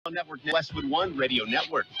Network, Westwood One Radio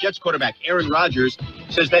Network. Jets quarterback Aaron Rodgers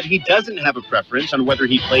says that he doesn't have a preference on whether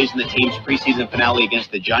he plays in the team's preseason finale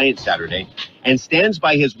against the Giants Saturday, and stands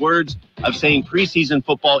by his words of saying preseason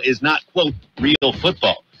football is not, quote, real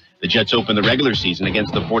football. The Jets open the regular season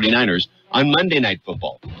against the 49ers on Monday Night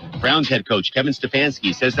Football. Browns head coach Kevin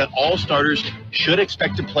Stefanski says that all starters should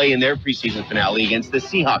expect to play in their preseason finale against the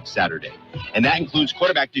Seahawks Saturday, and that includes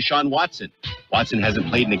quarterback Deshaun Watson. Watson hasn't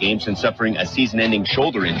played in a game since suffering a season-ending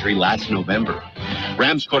shoulder injury last November.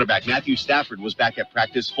 Rams quarterback Matthew Stafford was back at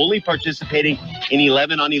practice, fully participating in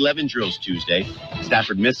 11-on-11 drills Tuesday.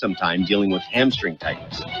 Stafford missed some time dealing with hamstring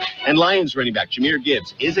tightness. And Lions running back Jahmyr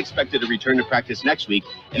Gibbs is expected to return to practice next week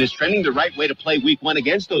and is trending the right way to play Week 1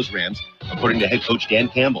 against those Rams, according to head coach Dan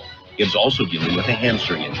Campbell. Gibbs also dealing with a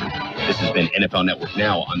hamstring injury. This has been NFL Network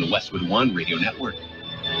Now on the Westwood One Radio Network.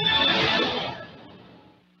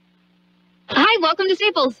 Hi, welcome to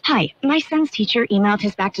Staples. Hi, my son's teacher emailed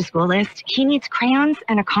his back-to-school list. He needs crayons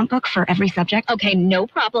and a comp book for every subject. Okay, no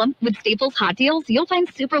problem. With Staples Hot Deals, you'll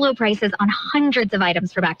find super low prices on hundreds of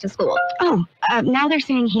items for back to school. Oh, now they're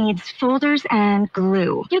saying he needs folders and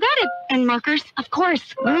glue. You got it. And markers? Of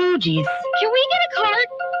course. Oh, geez. Can we get a card,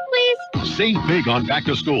 please? Save big on back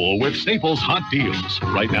to school with Staples Hot Deals.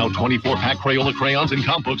 Right now, 24-pack Crayola crayons and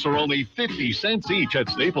comp books are only 50 cents each at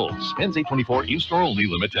Staples. Ends 8/24, in-store only,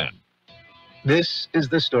 limit 10. This is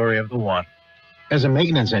the story of the one. As a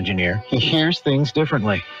maintenance engineer, he hears things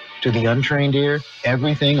differently. To the untrained ear,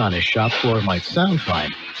 everything on his shop floor might sound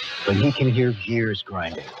fine, but he can hear gears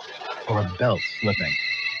grinding or a belt slipping.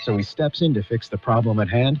 So he steps in to fix the problem at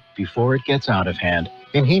hand before it gets out of hand.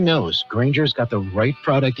 And he knows Grainger's got the right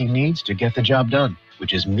product he needs to get the job done,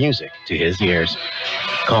 which is music to his ears.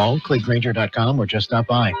 Call, click Grainger.com, or just stop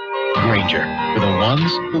by. Grainger, for the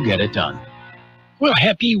ones who get it done. Well,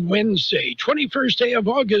 happy Wednesday, 21st day of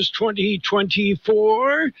August,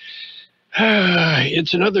 2024.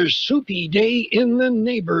 It's another soupy day in the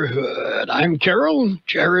neighborhood. I'm Carroll,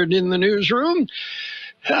 Jared in the newsroom.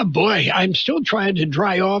 Oh, boy, I'm still trying to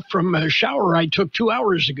dry off from a shower I took 2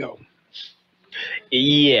 hours ago.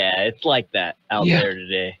 Yeah, it's like that out there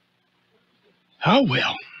today. Oh,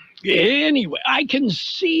 well. Anyway, I can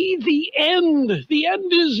see the end. The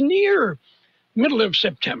end is near. Middle of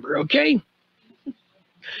September, okay?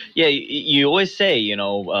 Yeah, you always say,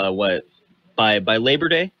 by Labor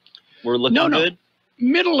Day, we're looking good?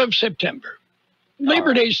 Middle of September.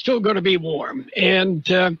 Labor Day is still going to be warm. And,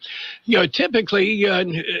 typically,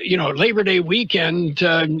 Labor Day weekend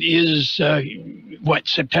is,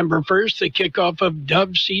 September 1st, the kickoff of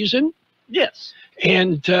dove season? Yes.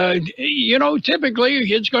 And,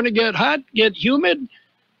 typically it's going to get hot, get humid,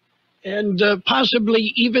 and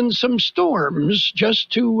possibly even some storms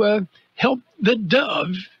just to help the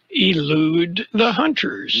dove elude the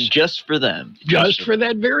hunters. Just for them. Just for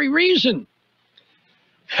that very reason.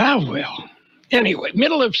 Well. Anyway,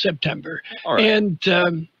 middle of September. All right.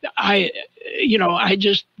 And I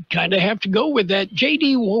just kind of have to go with that.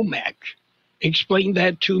 J.D. Womack explained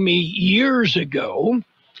that to me years ago.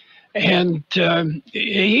 And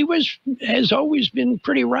he has always been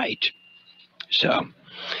pretty right. So,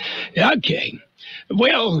 okay.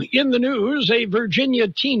 Well, in the news, a Virginia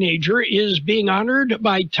teenager is being honored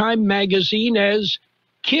by Time magazine as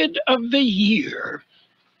Kid of the Year.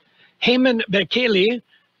 Heyman Bekele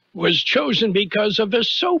was chosen because of a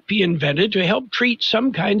soap he invented to help treat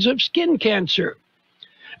some kinds of skin cancer.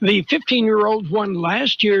 The 15-year-old won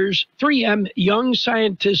last year's 3M Young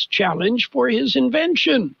Scientist Challenge for his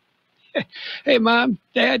invention. Hey, Mom,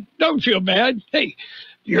 Dad, don't feel bad. Hey,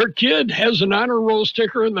 your kid has an honor roll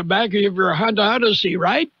sticker in the back of your Honda Odyssey,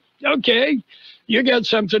 right? Okay, you got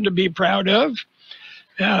something to be proud of.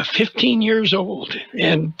 15 years old,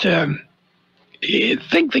 and I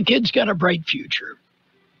think the kid's got a bright future.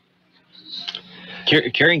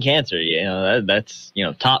 Curing cancer, that's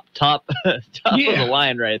top of the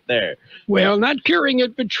line right there. Well, not curing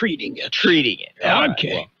it, but treating it. Treating it.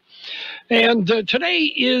 Okay. Right, and today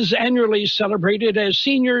is annually celebrated as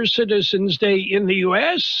Senior Citizens Day in the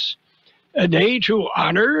U.S., a day to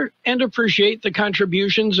honor and appreciate the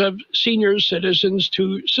contributions of senior citizens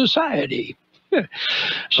to society.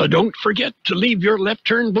 So don't forget to leave your left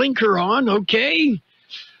turn blinker on, okay?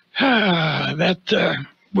 That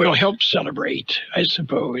will help celebrate, I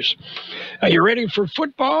suppose. Are you ready for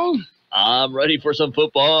football? I'm ready for some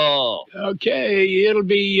football. Okay, it'll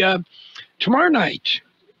be tomorrow night.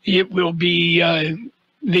 It will be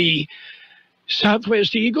the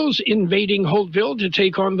Southwest Eagles invading Holtville to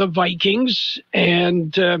take on the Vikings,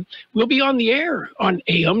 and we'll be on the air on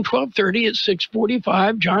AM 1230 at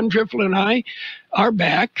 6:45. John Driffel and I are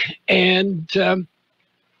back, and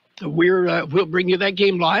We'll bring you that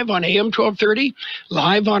game live on AM 1230,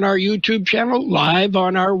 live on our YouTube channel, live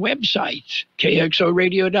on our website,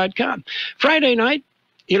 kxoradio.com. Friday night,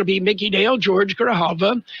 it'll be Mickey Dale, George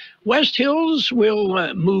Grijalva. West Hills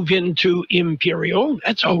will move into Imperial.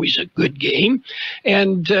 That's always a good game.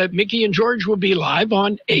 And Mickey and George will be live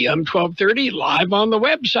on AM 1230, live on the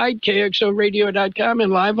website, kxoradio.com,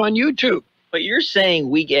 and live on YouTube. But you're saying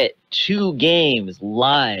we get 2 games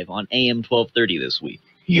live on AM 1230 this week.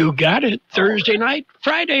 You got it. Thursday night,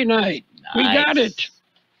 Friday night. Nice. We got it.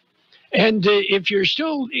 And if you're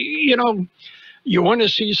still, you want to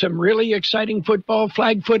see some really exciting football,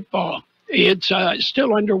 flag football, it's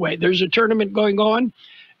still underway. There's a tournament going on,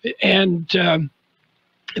 and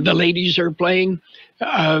the ladies are playing,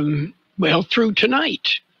 through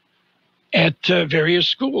tonight at various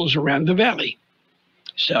schools around the valley.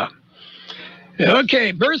 So,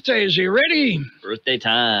 okay, birthdays, are you ready? Birthday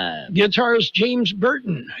time. Guitarist James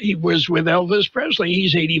Burton. He was with Elvis Presley.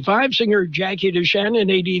 He's 85. Singer Jackie DeShannon,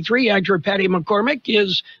 83. Actor Patty McCormick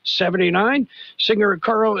is 79. Singer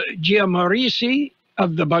Carl Giammarisi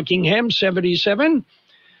of the Buckingham, 77.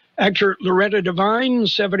 Actor Loretta Devine,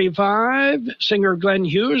 75. Singer Glenn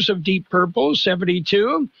Hughes of Deep Purple,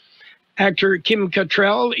 72. Actor Kim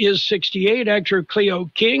Cattrall is 68. Actor Cleo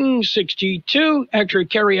King, 62. Actor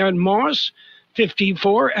Carrie-Ann Moss,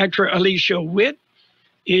 54. Actor Alicia Witt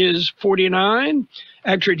is 49.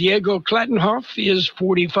 Actor Diego Klattenhoff is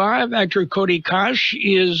 45. Actor Cody Kosh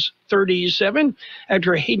is 37.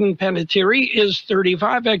 Actor Hayden Panettiere is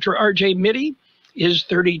 35. Actor R.J. Mitty is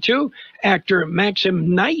 32. Actor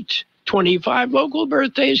Maxim Knight, 25. Local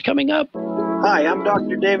birthdays coming up. Hi, I'm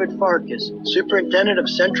Dr. David Farkas, Superintendent of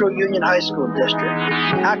Central Union High School District.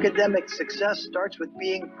 Academic success starts with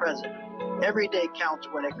being present. Every day counts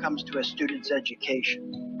when it comes to a student's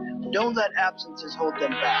education. Don't let absences hold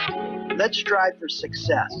them back. Let's strive for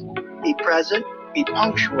success. Be present, be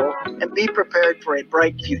punctual, and be prepared for a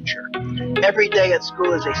bright future. Every day at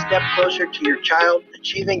school is a step closer to your child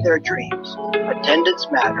achieving their dreams. Attendance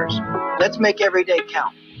matters. Let's make every day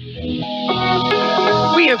count.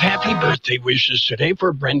 We have happy birthday wishes today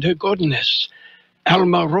for Brenda Godinez,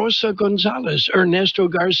 Alma Rosa Gonzalez, Ernesto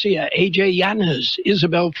Garcia, AJ Yanes,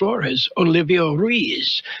 Isabel Flores, Olivia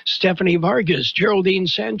Ruiz, Stephanie Vargas, Geraldine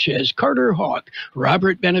Sanchez, Carter Hawk,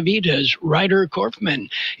 Robert Benavides, Ryder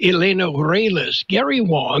Korfman, Elena Urelas, Gary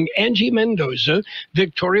Wong, Angie Mendoza,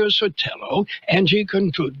 Victoria Sotelo, Angie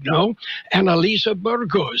Contugno, Annalisa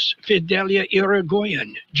Burgos, Fidelia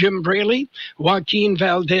Irigoyen, Jim Braley, Joaquin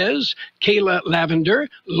Valdez, Kayla Lavender,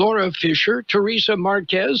 Laura Fisher, Teresa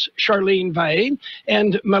Marquez, Charlene Valle,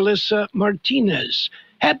 and Melissa Martinez.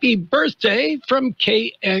 Happy birthday from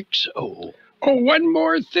KXO. Oh, one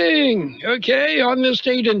more thing. Okay, on this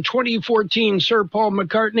date in 2014, Sir Paul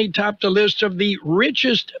McCartney topped the list of the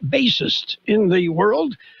richest bassists in the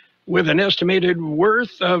world with an estimated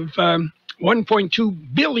worth of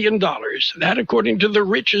 $1.2 billion. That according to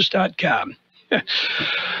therichest.com.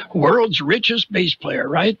 World's richest bass player,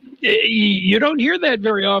 right? You don't hear that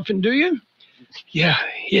very often, do you? Yeah,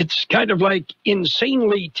 it's kind of like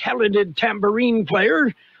insanely talented tambourine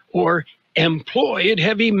player or employed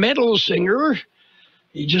heavy metal singer.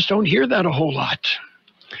 You just don't hear that a whole lot.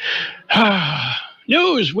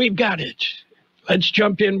 News, we've got it. Let's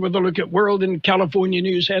jump in with a look at world and California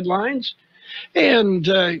news headlines. And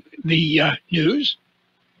the news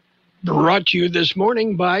brought to you this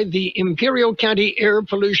morning by the Imperial County Air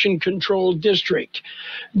Pollution Control District,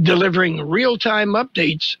 delivering real-time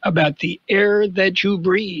updates about the air that you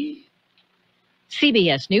breathe.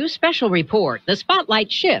 CBS News special report. The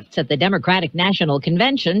spotlight shifts at the Democratic National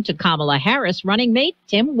Convention to Kamala Harris running mate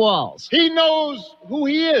Tim Walz. He knows who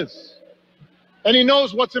he is, and he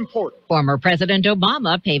knows what's important. Former President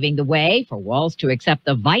Obama paving the way for Walz to accept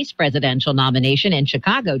the vice presidential nomination in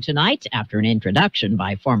Chicago tonight after an introduction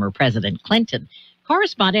by former President Clinton.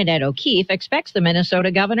 Correspondent Ed O'Keefe expects the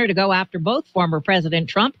Minnesota governor to go after both former President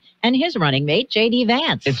Trump and his running mate, J.D.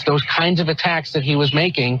 Vance. It's those kinds of attacks that he was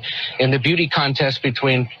making in the beauty contest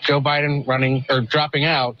between Joe Biden running or dropping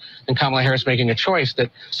out and Kamala Harris making a choice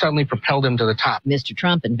that suddenly propelled him to the top. Mr.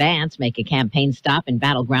 Trump and Vance make a campaign stop in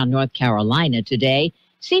battleground North Carolina today.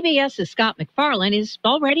 CBS's Scott McFarlane is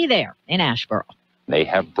already there in Asheboro. They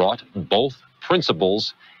have brought both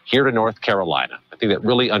principals here to North Carolina. I think that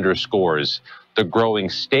really underscores the growing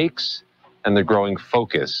stakes and the growing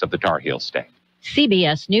focus of the Tar Heel State.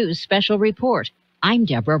 CBS News special report. I'm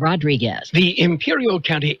Deborah Rodriguez. The Imperial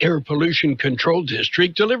County Air Pollution Control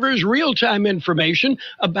District delivers real-time information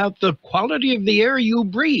about the quality of the air you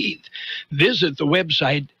breathe. Visit the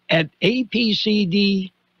website at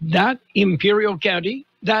apcd.imperialcounty.gov.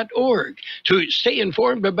 air.org to stay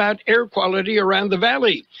informed about air quality around the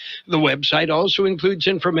valley. The website also includes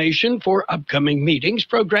information for upcoming meetings,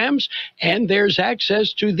 programs, and there's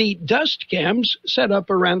access to the dust cams set up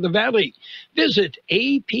around the valley. Visit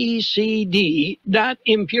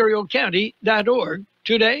apcd.imperialcounty.org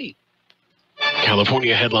today.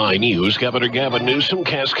 California headline news. Governor Gavin Newsom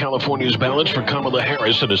cast California's ballots for Kamala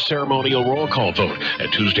Harris in a ceremonial roll call vote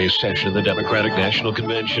at Tuesday's session of the Democratic National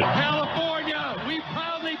Convention. California, we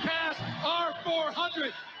proudly cast our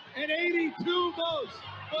 482 votes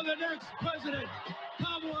for the next president,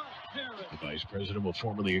 Kamala Harris. The vice president will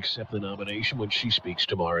formally accept the nomination when she speaks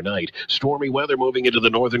tomorrow night. Stormy weather moving into the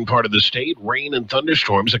northern part of the state. Rain and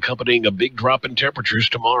thunderstorms accompanying a big drop in temperatures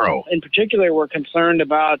tomorrow. In particular, we're concerned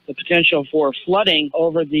about the potential for flooding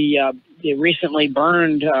over the recently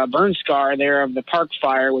burn scar there of the Park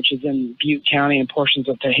Fire, which is in Butte County and portions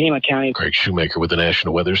of Tehama County. Craig Shoemaker with the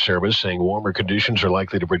National Weather Service saying warmer conditions are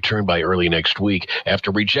likely to return by early next week.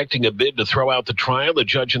 After rejecting a bid to throw out the trial, the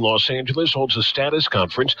judge in Los Angeles holds a status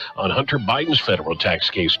conference on Hunter Biden's federal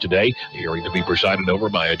tax case today. The hearing to be presided over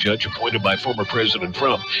by a judge appointed by former President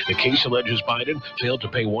Trump. The case alleges Biden failed to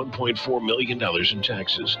pay $1.4 million in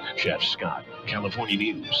taxes. Jeff Scott, California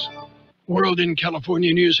News. World in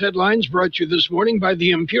California news headlines brought to you this morning by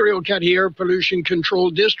the Imperial County Air Pollution Control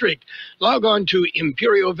District. Log on to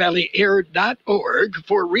imperialvalleyair.org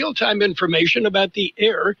for real-time information about the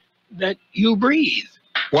air that you breathe.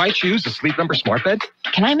 Why choose the Sleep Number smart bed?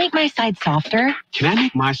 Can I make my side softer? Can I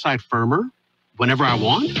make my side firmer whenever I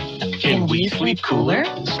want? Can we sleep cooler?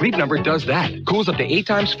 Sleep Number does that. Cools up to 8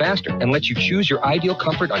 times faster and lets you choose your ideal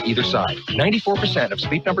comfort on either side. 94% of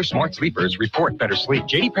Sleep Number smart sleepers report better sleep.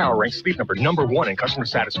 J.D. Power ranks Sleep Number #1 in customer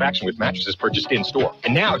satisfaction with mattresses purchased in-store.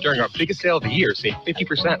 And now, during our biggest sale of the year, save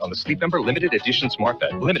 50% on the Sleep Number Limited Edition Smart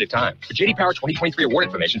Bed. Limited time. For J.D. Power 2023 award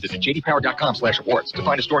information, visit jdpower.com/awards. To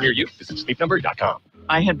find a store near you, visit sleepnumber.com.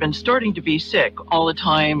 I had been starting to be sick all the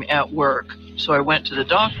time at work, so I went to the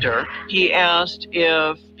doctor. He asked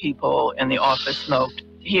if people in the office smoked.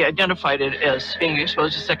 He identified it as being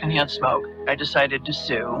exposed to secondhand smoke. I decided to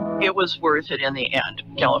sue. It was worth it in the end,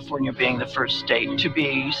 California being the first state to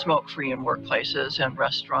be smoke-free in workplaces and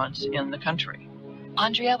restaurants in the country.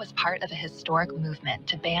 Andrea was part of a historic movement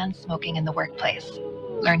to ban smoking in the workplace.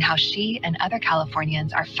 Learn how she and other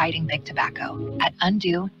Californians are fighting big tobacco at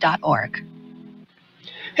undo.org.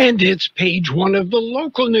 And it's page 1 of the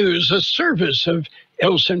local news, a service of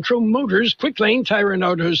El Centro Motors, Quick Lane Tire and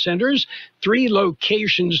Auto Centers, 3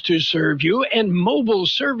 locations to serve you, and mobile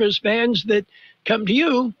service vans that come to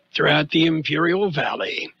you throughout the Imperial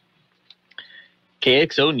Valley.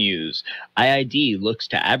 KXO News. IID looks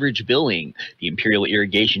to average billing. The Imperial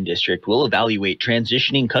Irrigation District will evaluate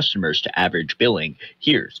transitioning customers to average billing.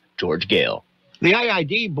 Here's George Gale. The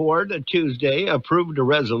IID board Tuesday approved a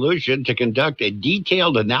resolution to conduct a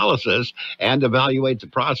detailed analysis and evaluate the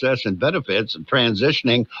process and benefits of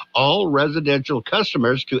transitioning all residential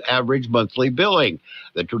customers to average monthly billing.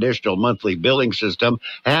 The traditional monthly billing system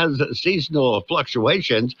has seasonal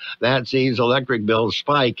fluctuations that sees electric bills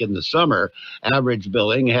spike in the summer. Average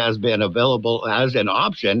billing has been available as an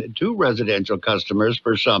option to residential customers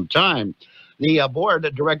for some time. The board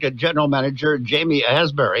directed General Manager Jamie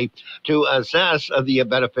Asbury to assess the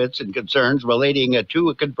benefits and concerns relating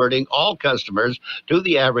to converting all customers to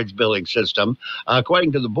the average billing system.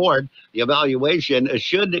 According to the board, the evaluation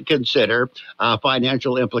should consider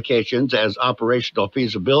financial implications as operational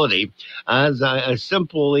feasibility, as a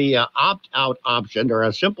simply opt-out option or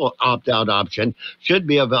a simple opt-out option should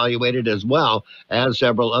be evaluated as well as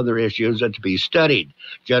several other issues to be studied.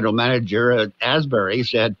 General Manager Asbury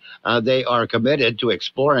said they are committed to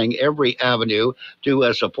exploring every avenue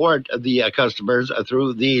to support the customers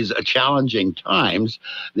through these challenging times.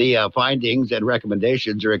 The findings and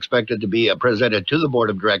recommendations are expected to be presented to the Board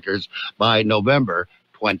of Directors by November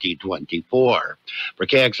 2024. For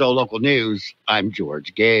KXO Local News, I'm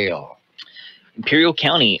George Gale. Imperial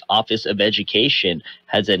County Office of Education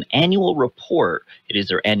has an annual report. It is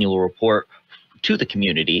their annual report to the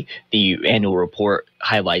community. The annual report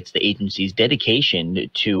highlights the agency's dedication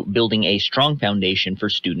to building a strong foundation for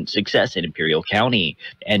student success in Imperial County.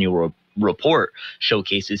 The annual report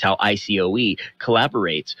showcases how ICOE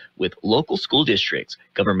collaborates with local school districts,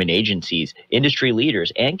 government agencies, industry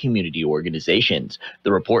leaders, and community organizations.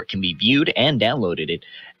 The report can be viewed and downloaded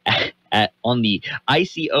on the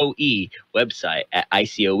ICOE website at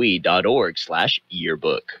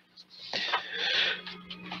icoe.org/yearbook.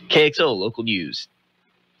 KXO Local News,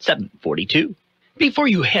 742. Before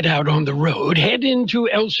you head out on the road, head into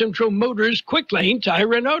El Centro Motors Quick Lane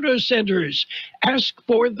Tire and Auto Centers. Ask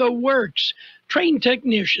for the works. Trained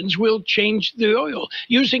technicians will change the oil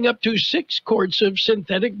using up to 6 quarts of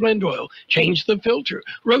synthetic blend oil. Change the filter,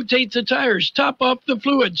 rotate the tires, top off the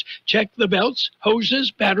fluids, check the belts,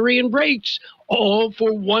 hoses, battery, and brakes, all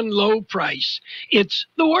for one low price. It's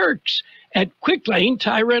the works at Quick Lane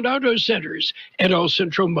Tire and Auto Centers, at El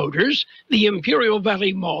Centro Motors, the Imperial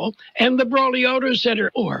Valley Mall, and the Brawley Auto Center,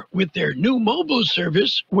 or with their new mobile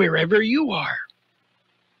service wherever you are.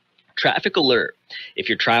 Traffic alert. If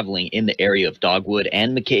you're traveling in the area of Dogwood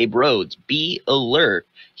and McCabe Roads, be alert.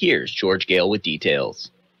 Here's George Gale with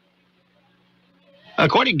details.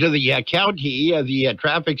 According to the county, the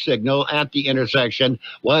traffic signal at the intersection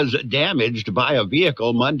was damaged by a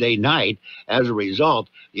vehicle Monday night. As a result,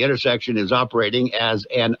 the intersection is operating as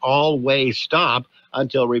an all-way stop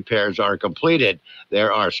until repairs are completed.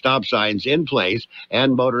 There are stop signs in place,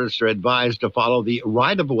 and motorists are advised to follow the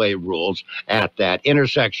right-of-way rules at that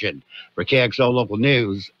intersection. For KXO Local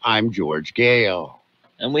News, I'm George Gale.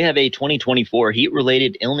 And we have a 2024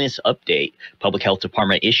 heat-related illness update. Public Health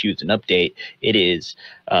Department issues an update. It is,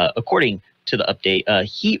 according to the update,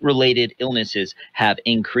 heat-related illnesses have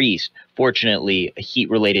increased. Fortunately,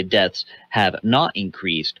 heat-related deaths have not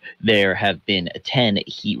increased. There have been 10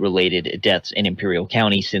 heat-related deaths in Imperial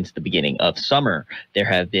County since the beginning of summer. There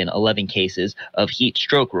have been 11 cases of heat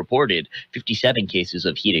stroke reported, 57 cases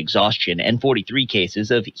of heat exhaustion, and 43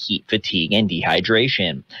 cases of heat fatigue and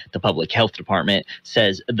dehydration. The Public Health Department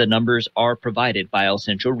says the numbers are provided by El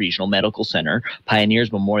Centro Regional Medical Center,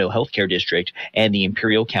 Pioneers Memorial Healthcare District, and the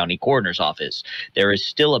Imperial County Coroner's Office. There is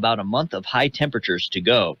still about a month of high temperatures to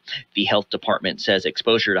go. The Health Department says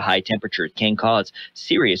exposure to high temperatures can cause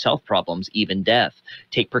serious health problems, even death.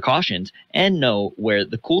 Take precautions and know where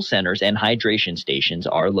the cool centers and hydration stations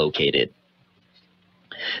are located.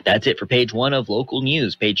 That's it for page 1 of local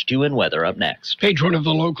news. Page 2 and weather up next. Page 1 of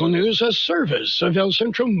the local news, a service of El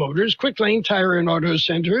Centro Motors Quick Lane Tire and Auto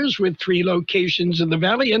Centers with 3 locations in the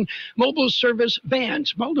valley and mobile service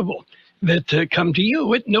vans, multiple, that come to you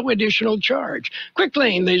with no additional charge. Quick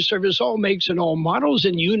Lane, they service all makes and all models,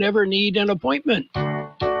 and you never need an appointment.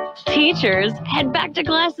 Teachers, head back to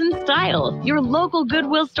class in style. Your local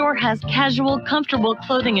Goodwill store has casual, comfortable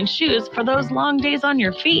clothing and shoes for those long days on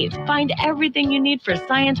your feet. Find everything you need for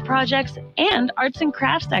science projects and arts and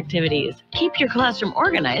crafts activities. Keep your classroom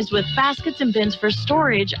organized with baskets and bins for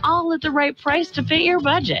storage, all at the right price to fit your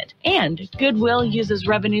budget. And Goodwill uses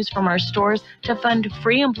revenues from our stores to fund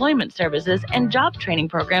free employment services and job training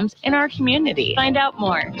programs in our community. Find out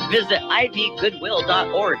more. Visit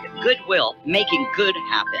ivgoodwill.org. Goodwill, making good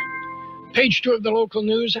happen. Page 2 of the local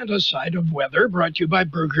news and a side of weather, brought to you by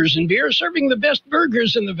Burgers and Beer, serving the best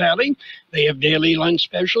burgers in the valley. They have daily lunch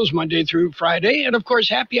specials Monday through Friday, and of course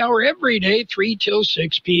happy hour every day, 3 till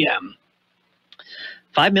 6 p.m.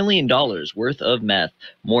 $5 million worth of meth,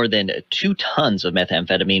 more than 2 tons of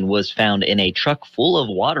methamphetamine, was found in a truck full of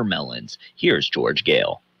watermelons. Here's George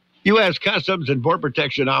Gale. U.S. Customs and Border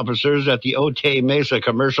Protection officers at the Otay Mesa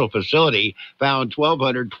commercial facility found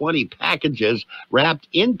 1,220 packages wrapped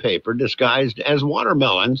in paper disguised as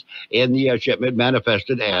watermelons in the shipment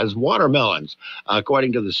manifested as watermelons.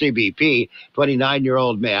 According to the CBP,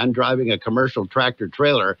 29-year-old man driving a commercial tractor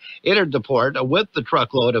trailer entered the port with the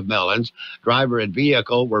truckload of melons. Driver and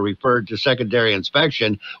vehicle were referred to secondary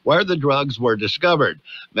inspection, where the drugs were discovered.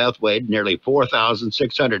 Meth weighed nearly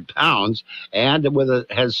 4,600 pounds and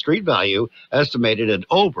has street value estimated at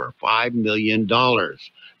over $5 million.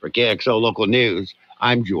 For KXO Local News,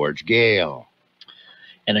 I'm George Gale.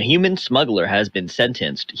 And a human smuggler has been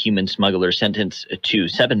sentenced. Human smuggler sentenced to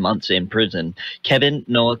 7 months in prison. Kevin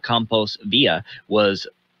Noah Campos Villa was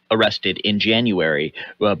arrested in January.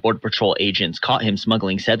 Border Patrol agents caught him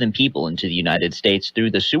smuggling 7 people into the United States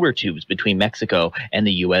through the sewer tubes between Mexico and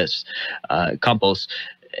the U.S. Campos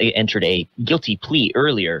entered a guilty plea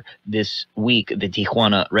earlier this week. The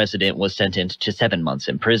Tijuana resident was sentenced to 7 months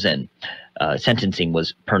in prison. Sentencing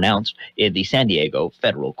was pronounced in the San Diego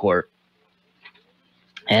federal court.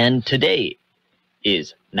 And today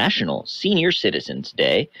is National Senior Citizens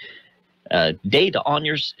Day, day to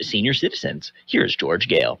honor senior citizens. Here's George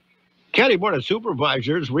Gale. County Board of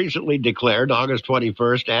Supervisors recently declared August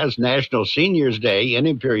 21st as National Seniors Day in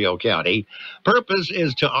Imperial County. Purpose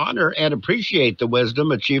is to honor and appreciate the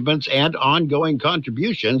wisdom, achievements, and ongoing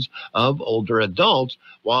contributions of older adults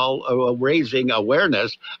while raising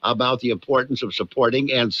awareness about the importance of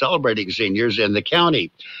supporting and celebrating seniors in the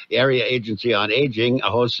county. The Area Agency on Aging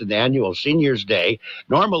hosts an annual Seniors Day,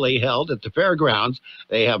 normally held at the fairgrounds.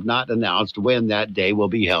 They have not announced when that day will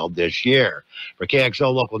be held this year. For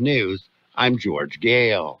KXO Local News, I'm George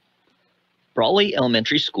Gale. Brawley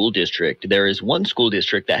Elementary School District. There is one school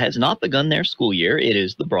district that has not begun their school year. It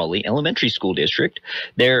is the Brawley Elementary School District.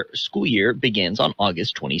 Their school year begins on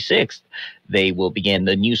August 26th. They will begin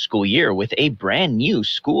the new school year with a brand new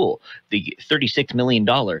school. The $36 million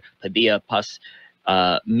Padilla Paz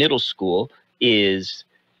Middle School is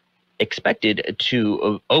expected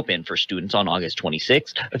to open for students on August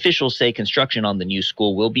 26th. Officials say construction on the new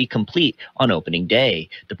school will be complete on opening day.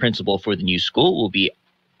 The principal for the new school will be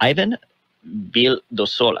Ivan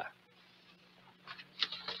Vildosola.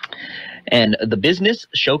 And the Business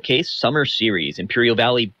Showcase Summer Series, Imperial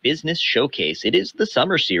Valley Business Showcase. It is the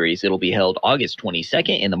summer series. It'll be held August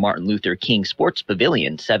 22nd in the Martin Luther King Sports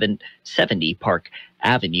Pavilion, 770 Park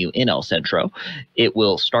Avenue in El Centro. It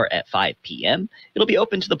will start at 5 p.m. It'll be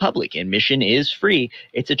open to the public. Admission is free.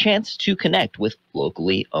 It's a chance to connect with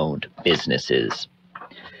locally owned businesses.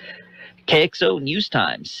 KXO News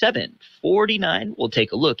Time, 7:49. We'll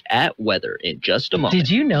take a look at weather in just a moment.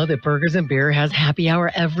 Did you know that Burgers and Beer has happy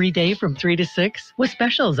hour every day from 3 to 6? With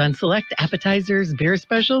specials on select appetizers, beer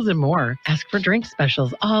specials, and more. Ask for drink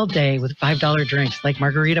specials all day with $5 drinks like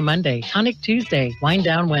Margarita Monday, Tonic Tuesday, Wine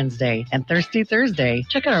Down Wednesday, and Thirsty Thursday.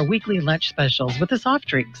 Check out our weekly lunch specials with a soft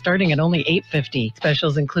drink starting at only $8.50.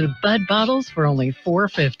 Specials include Bud bottles for only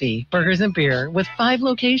 $4.50. Burgers and Beer with 5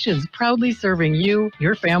 locations proudly serving you,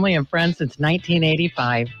 your family, and friends since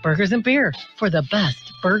 1985. Burgers and Beer for the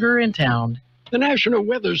best burger in town. The National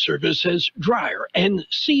Weather Service says drier and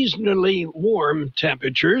seasonally warm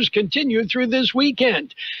temperatures continue through this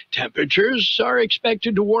weekend. Temperatures are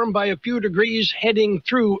expected to warm by a few degrees heading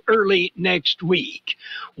through early next week.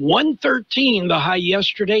 113 the high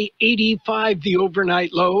yesterday, 85 the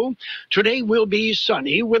overnight low. Today will be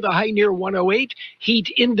sunny with a high near 108.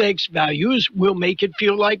 Heat index values will make it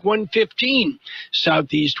feel like 115.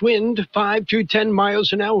 Southeast wind 5 to 10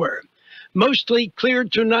 miles an hour. Mostly clear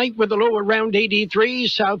tonight with a low around 83.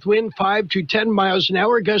 South wind 5 to 10 miles an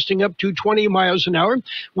hour, gusting up to 20 miles an hour.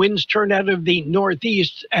 Winds turn out of the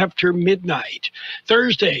northeast after midnight.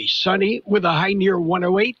 Thursday, sunny with a high near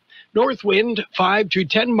 108. North wind 5 to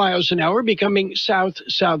 10 miles an hour, becoming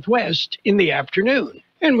south-southwest in the afternoon.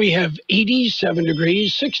 And we have 87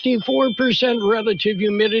 degrees, 64% relative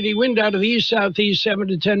humidity, wind out of the east-southeast 7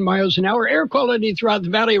 to 10 miles an hour. Air quality throughout the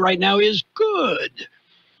valley right now is good.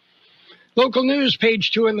 Local news,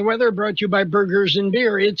 page 2 in the weather, brought to you by Burgers and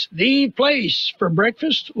Beer. It's the place for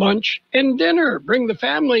breakfast, lunch, and dinner. Bring the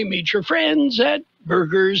family, meet your friends at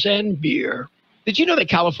Burgers and Beer. Did you know that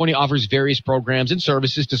California offers various programs and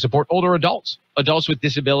services to support older adults, adults with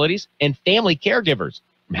disabilities, and family caregivers?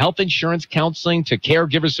 From health insurance counseling to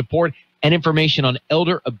caregiver support and information on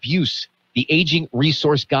elder abuse, the Aging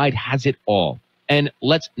Resource Guide has it all. And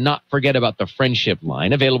let's not forget about the Friendship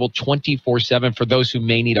Line, available 24/7 for those who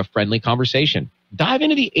may need a friendly conversation. Dive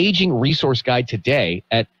into the Aging Resource Guide today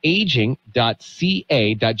at aging.ca.gov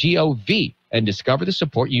and discover the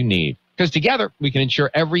support you need. Because together, we can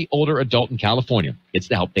ensure every older adult in California gets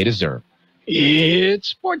the help they deserve. It's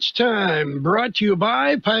sports time, brought to you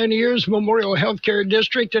by Pioneers Memorial Healthcare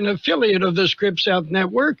District, an affiliate of the Scripps South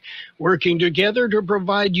Network, working together to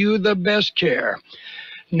provide you the best care.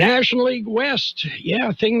 National League West,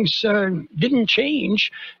 things didn't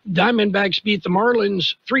change. Diamondbacks beat the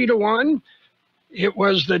Marlins 3-1. It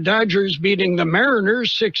was the Dodgers beating the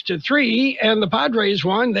Mariners 6-3, and the Padres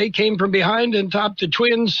won. They came from behind and topped the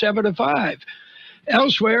Twins 7-5.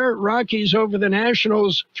 Elsewhere, Rockies over the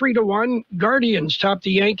Nationals 3-1. Guardians topped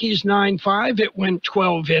the Yankees 9-5. It went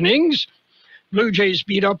 12 innings. Blue Jays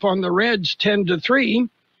beat up on the Reds 10-3.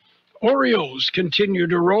 Orioles continue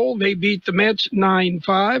to roll. They beat the Mets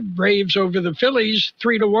 9-5. Braves over the Phillies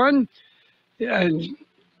 3-1. And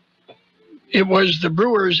it was the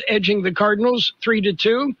Brewers edging the Cardinals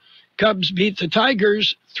 3-2. Cubs beat the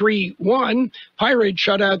Tigers 3-1. Pirates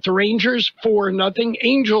shut out the Rangers 4-0.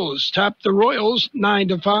 Angels topped the Royals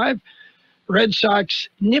 9-5. Red Sox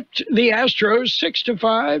nipped the Astros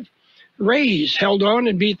 6-5. Rays held on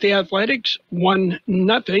and beat the Athletics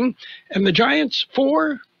 1-0. And the Giants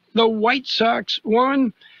 4. The White Sox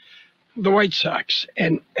won. The White Sox,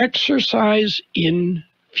 an exercise in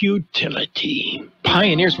futility.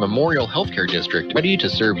 Pioneers Memorial Healthcare District, ready to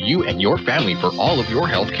serve you and your family for all of your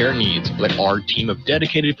healthcare needs. Let our team of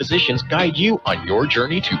dedicated physicians guide you on your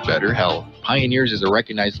journey to better health. Pioneers is a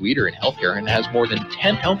recognized leader in healthcare and has more than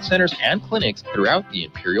 10 health centers and clinics throughout the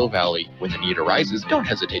Imperial Valley. When the need arises, don't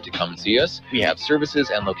hesitate to come and see us. We have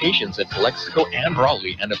services and locations in Calexico and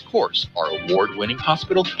Brawley, and of course, our award-winning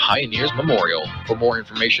hospital, Pioneers Memorial. For more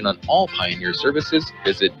information on all Pioneer services,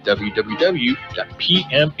 visit www.pmhd.org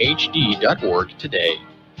today.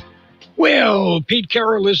 Well, Pete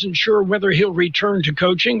Carroll isn't sure whether he'll return to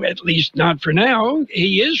coaching, at least not for now.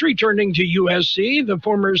 He is returning to USC, the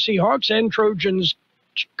former Seahawks and Trojans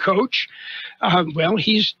coach.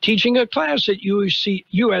 He's teaching a class at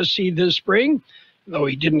USC this spring, though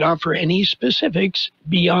he didn't offer any specifics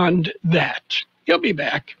beyond that. He'll be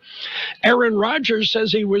back. Aaron Rodgers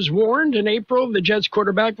says he was warned in April. The Jets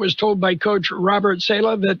quarterback was told by coach Robert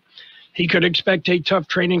Saleh that he could expect a tough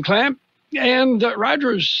training camp. And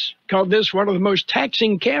Rodgers called this one of the most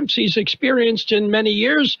taxing camps he's experienced in many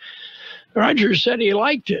years. Rodgers said he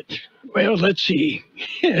liked it. Well, let's see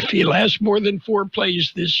if he lasts more than 4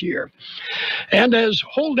 plays this year. And as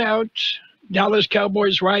holdout Dallas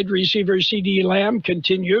Cowboys wide receiver CeeDee Lamb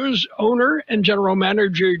continues, owner and general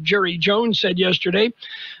manager Jerry Jones said yesterday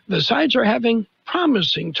the sides are having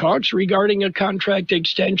promising talks regarding a contract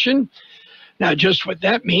extension. Now, just what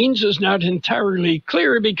that means is not entirely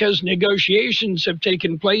clear because negotiations have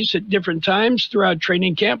taken place at different times throughout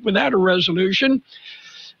training camp without a resolution.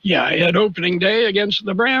 Yeah, at opening day against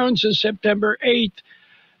the Browns is September 8th.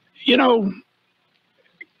 You know,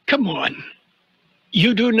 come on.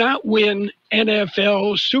 You do not win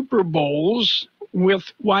NFL Super Bowls with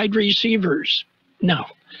wide receivers. No.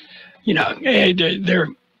 You know,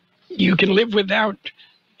 you can live without.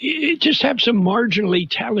 Just have some marginally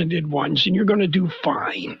talented ones, and you're going to do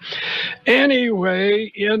fine.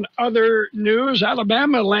 Anyway, in other news,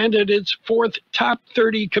 Alabama landed its 4th top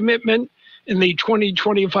 30 commitment in the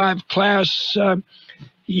 2025 class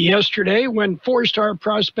yesterday when 4-star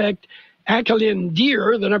prospect Akelin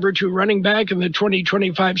Deer, the number 2 running back in the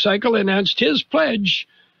 2025 cycle, announced his pledge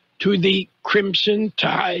to the Crimson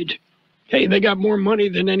Tide. Hey, they got more money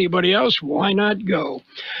than anybody else. Why not go?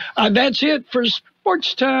 That's it for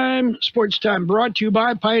Sports Time. Sports Time brought to you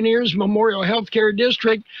by Pioneers Memorial Healthcare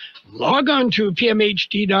District. Log on to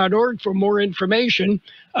pmhd.org for more information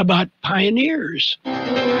about Pioneers.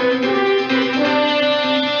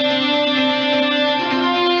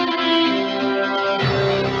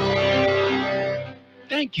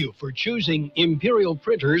 Thank you for choosing Imperial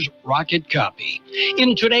Printers Rocket Copy.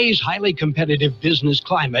 In today's highly competitive business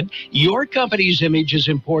climate, your company's image is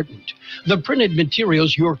important. The printed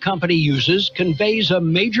materials your company uses conveys a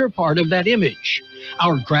major part of that image.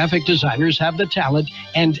 Our graphic designers have the talent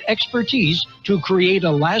and expertise to create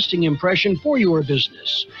a lasting impression for your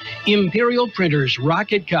business. Imperial Printers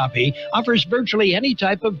Rocket Copy offers virtually any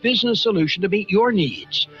type of business solution to meet your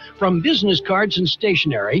needs, from business cards and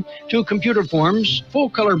stationery to computer forms,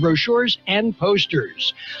 full-color brochures, and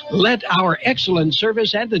posters. Let our excellent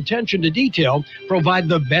service and attention to detail provide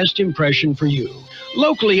the best impression for you.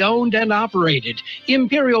 Locally owned and operated,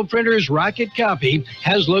 Imperial Printers Rocket Copy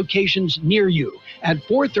has locations near you at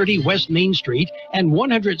 430 West Main Street and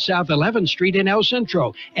 100 South 11th Street in El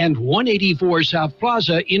Centro and 184 South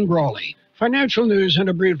Plaza in Brawley. Financial news and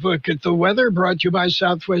a brief look at the weather brought to you by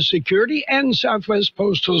Southwest Security and Southwest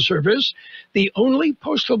Postal Service, the only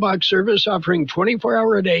postal box service offering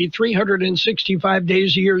 24-hour-a-day, 365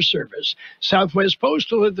 days a year service. Southwest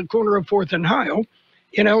Postal at the corner of 4th and Heil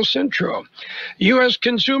in El Centro. U.S.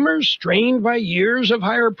 consumers, strained by years of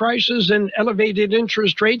higher prices and elevated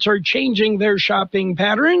interest rates, are changing their shopping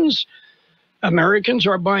patterns. Americans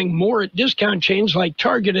are buying more at discount chains like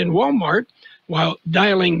Target and Walmart, while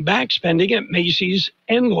dialing back spending at Macy's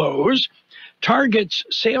and Lowe's. Target's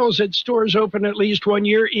sales at stores open at least 1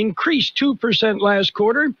 year increased 2% last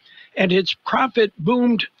quarter, and its profit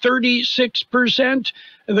boomed 36%.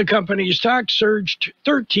 The company's stock surged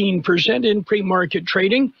 13% in pre-market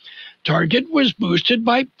trading. Target was boosted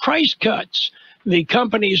by price cuts. The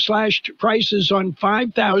company slashed prices on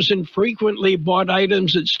 5,000 frequently bought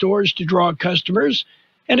items at stores to draw customers,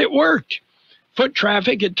 and it worked. Foot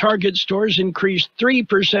traffic at Target stores increased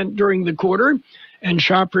 3% during the quarter, and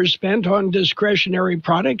shoppers spent on discretionary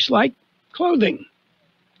products like clothing.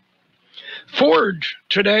 Ford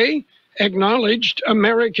today acknowledged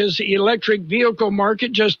America's electric vehicle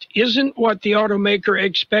market just isn't what the automaker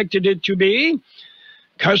expected it to be.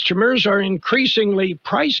 Customers are increasingly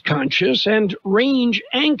price conscious and range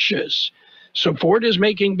anxious. So Ford is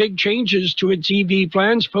making big changes to its EV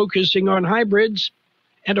plans, focusing on hybrids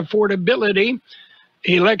and affordability,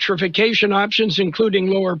 electrification options including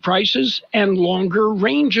lower prices and longer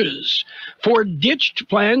ranges. Ford ditched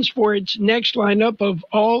plans for its next lineup of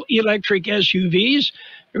all-electric SUVs,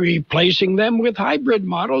 replacing them with hybrid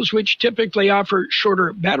models, which typically offer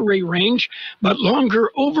shorter battery range but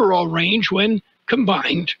longer overall range when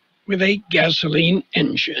combined with a gasoline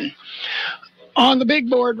engine. On the big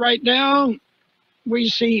board right now, we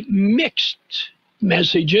see mixed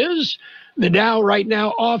messages. The Dow right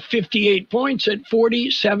now off 58 points at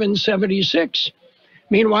 4776.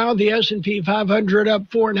 Meanwhile, the S&P 500 up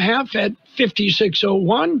 4.5 at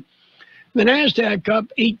 5601. The NASDAQ up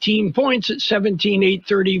 18 points at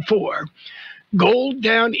 17,834. Gold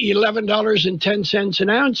down $11.10 an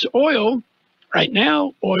ounce. Oil, right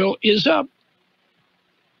now, oil is up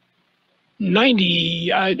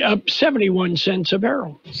up 71 cents a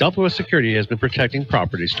barrel. Southwest Security has been protecting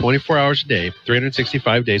properties 24 hours a day,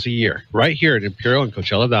 365 days a year, right here in Imperial and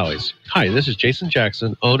Coachella Valleys. Hi, this is Jason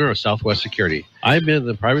Jackson, owner of Southwest Security. I've been in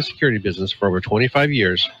the private security business for over 25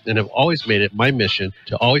 years and have always made it my mission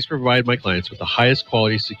to always provide my clients with the highest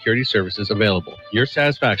quality security services available. Your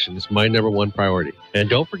satisfaction is my #1 priority. And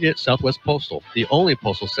don't forget Southwest Postal, the only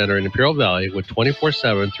postal center in Imperial Valley with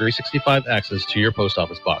 24/7, 365 access to your post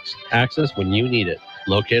office box. Access when you need it.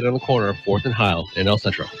 Located on the corner of 4th and Heil in El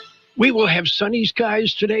Centro. We will have sunny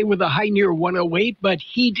skies today with a high near 108, but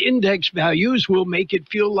heat index values will make it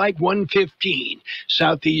feel like 115.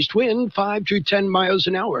 Southeast wind 5 to 10 miles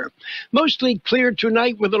an hour. Mostly clear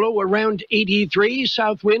tonight with a low around 83.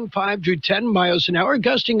 South wind 5 to 10 miles an hour,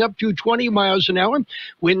 gusting up to 20 miles an hour.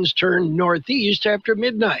 Winds turn northeast after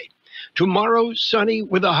midnight. Tomorrow, sunny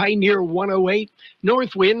with a high near 108.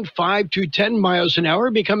 North wind 5 to 10 miles an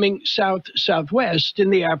hour, becoming south-southwest in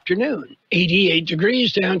the afternoon. 88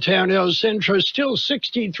 degrees downtown El Centro, still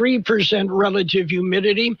 63% relative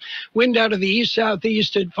humidity. Wind out of the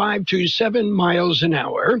east-southeast at 5 to 7 miles an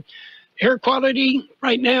hour. Air quality,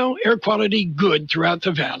 right now, air quality good throughout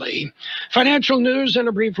the valley. Financial news and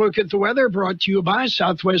a brief look at the weather brought to you by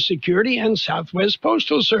Southwest Security and Southwest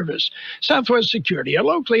Postal Service. Southwest Security, a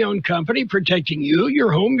locally owned company protecting you,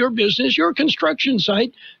 your home, your business, your construction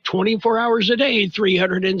site, 24 hours a day,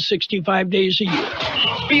 365 days a year.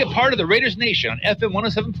 Be a part of the Raiders Nation on FM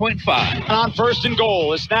 107.5. And on first and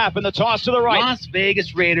goal, a snap and the toss to the right. Las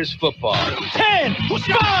Vegas Raiders football. 10,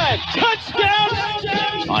 5, touchdown!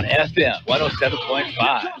 On FM 107.5.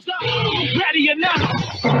 Ready or not.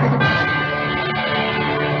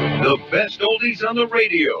 The best oldies on the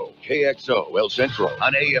radio. KXO El Centro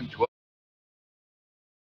on AM 12.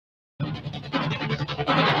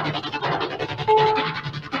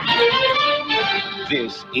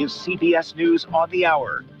 This is CBS News on the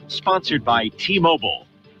Hour, sponsored by T-Mobile.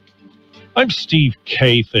 I'm Steve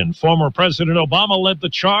Kathan. Former President Obama led the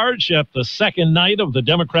charge at the second night of the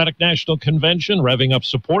Democratic National Convention, revving up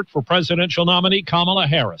support for presidential nominee Kamala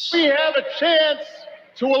Harris. We have a chance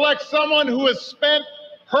to elect someone who has spent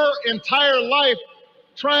her entire life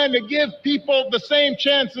trying to give people the same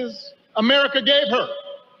chances America gave her.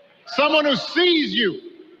 Someone who sees you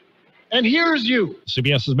and hears you.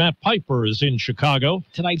 CBS's Matt Piper is in Chicago.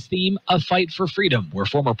 Tonight's theme, A Fight for Freedom, where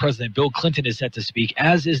former President Bill Clinton is set to speak,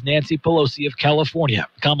 as is Nancy Pelosi of California.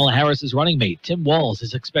 Kamala Harris's running mate, Tim Walz,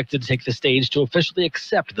 is expected to take the stage to officially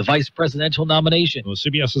accept the vice presidential nomination. Well,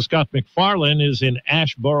 CBS's Scott McFarlane is in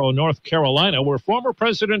Asheboro, North Carolina, where former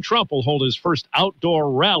President Trump will hold his first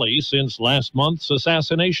outdoor rally since last month's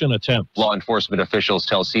assassination attempt. Law enforcement officials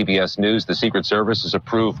tell CBS News the Secret Service has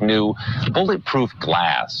approved new bulletproof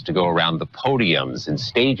glass to go around the podiums and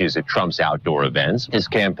stages at Trump's outdoor events. His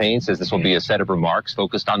campaign says this will be a set of remarks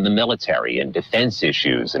focused on the military and defense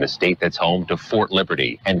issues in a state that's home to Fort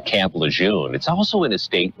Liberty and Camp Lejeune. It's also in a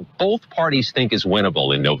state both parties think is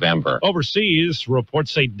winnable in November. Overseas,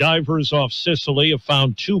 reports say divers off Sicily have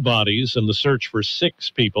found 2 bodies in the search for 6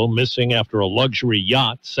 people missing after a luxury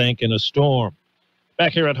yacht sank in a storm.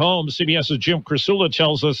 Back here at home, CBS's Jim Krasula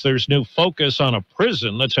tells us there's new focus on a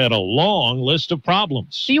prison that's had a long list of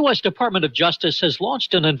problems. The U.S. Department of Justice has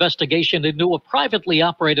launched an investigation into a privately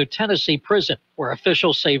operated Tennessee prison, where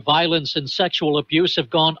officials say violence and sexual abuse have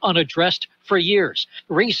gone unaddressed for years.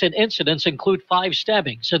 Recent incidents include 5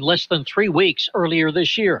 stabbings in less than 3 weeks earlier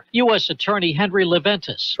this year. U.S. Attorney Henry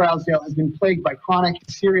Leventis. Trousdale has been plagued by chronic,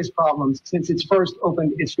 serious problems since it's first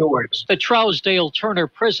opened its doors. The Trousdale Turner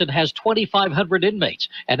Prison has 2,500 inmates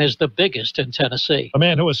and is the biggest in Tennessee. A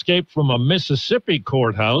man who escaped from a Mississippi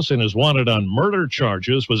courthouse and is wanted on murder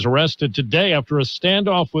charges was arrested today after a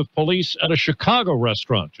standoff with police at a Chicago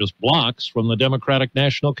restaurant just blocks from the Democratic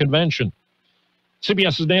National Convention.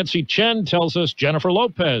 CBS's Nancy Chen tells us Jennifer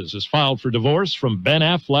Lopez has filed for divorce from Ben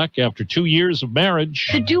Affleck after 2 years of marriage.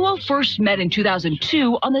 The duo first met in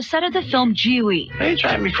 2002 on the set of the film Geely. They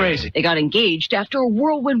drive me crazy. They got engaged after a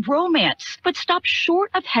whirlwind romance, but stopped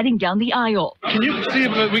short of heading down the aisle. Can you see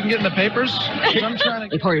if we can get in the papers?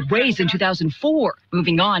 They parted ways in 2004,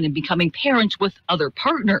 moving on and becoming parents with other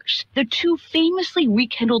partners. The two famously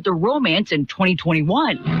rekindled their romance in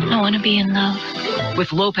 2021. I want to be in love.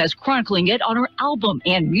 With Lopez chronicling it on her album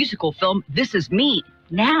and musical film, This Is Me,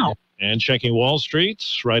 now. And checking Wall Street,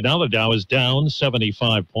 right now the Dow is down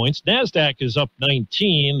 75 points. NASDAQ is up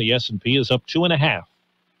 19. The S&P is up 2.5.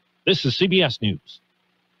 This is CBS News.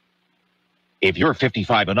 If you're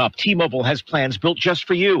 55 and up, T-Mobile has plans built just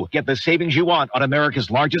for you. Get the savings you want on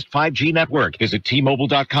America's largest 5G network. Visit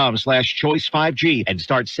T-Mobile.com/choice5G and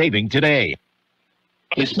start saving today.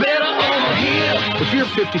 It's better over here. If you're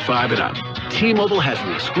 55 and up, T-Mobile has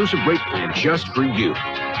an exclusive rate plan just for you.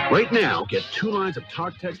 Right now, get 2 lines of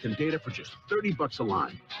talk, text, and data for just $30 a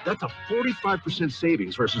line. That's a 45%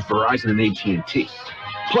 savings versus Verizon and AT&T.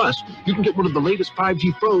 Plus, you can get one of the latest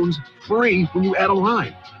 5G phones free when you add a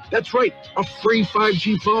line. That's right, a free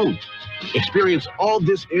 5G phone. Experience all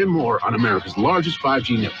this and more on America's largest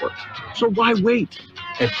 5G network. So why wait?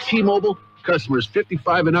 At T-Mobile, customers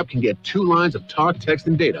 55 and up can get 2 lines of talk, text,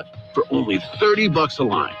 and data for only $30 a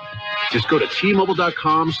line. Just go to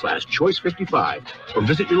T-Mobile.com/choice55 or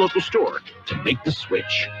visit your local store to make the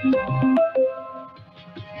switch.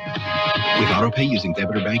 With AutoPay using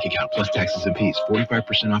debit or bank account plus taxes and fees,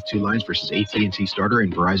 45% off 2 lines versus AT&T Starter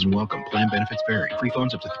and Verizon Welcome. Plan benefits vary. Free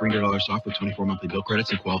phones up to $300 off with 24 monthly bill credits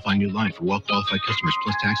and qualifying new line for well-qualified customers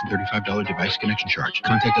plus tax and $35 device connection charge.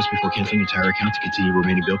 Contact us before canceling your entire account to continue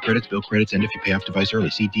remaining bill credits. Bill credits end if you pay off device early.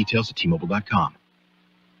 See details at T-Mobile.com.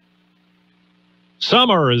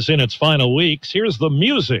 Summer is in its final weeks. Here's the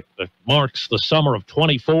music that marks the summer of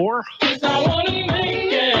 24.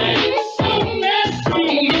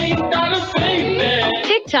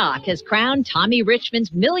 TikTok has crowned Tommy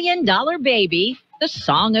Richmond's $1 Million Baby the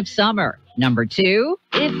song of summer. Number 2,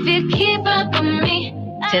 If You Keep Up With Me.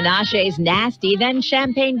 Tinashe's Nasty, then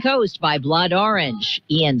Champagne Coast by Blood Orange.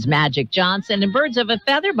 Ian's Magic Johnson and Birds of a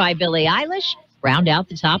Feather by Billie Eilish round out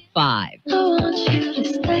the top 5. I want you to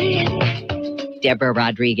stay. Deborah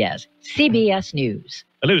Rodriguez, CBS News.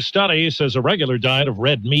 A new study says a regular diet of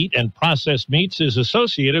red meat and processed meats is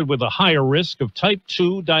associated with a higher risk of type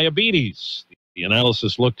 2 diabetes. The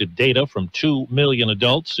analysis looked at data from 2 million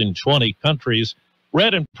adults in 20 countries.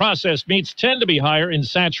 Red and processed meats tend to be higher in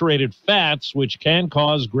saturated fats, which can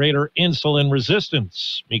cause greater insulin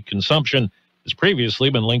resistance. Meat consumption has previously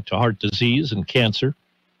been linked to heart disease and cancer.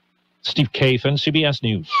 Steve Kathan, CBS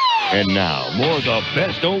News. And now, more of the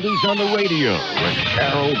best oldies on the radio with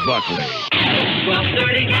Carroll Buckley.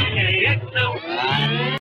 12:30.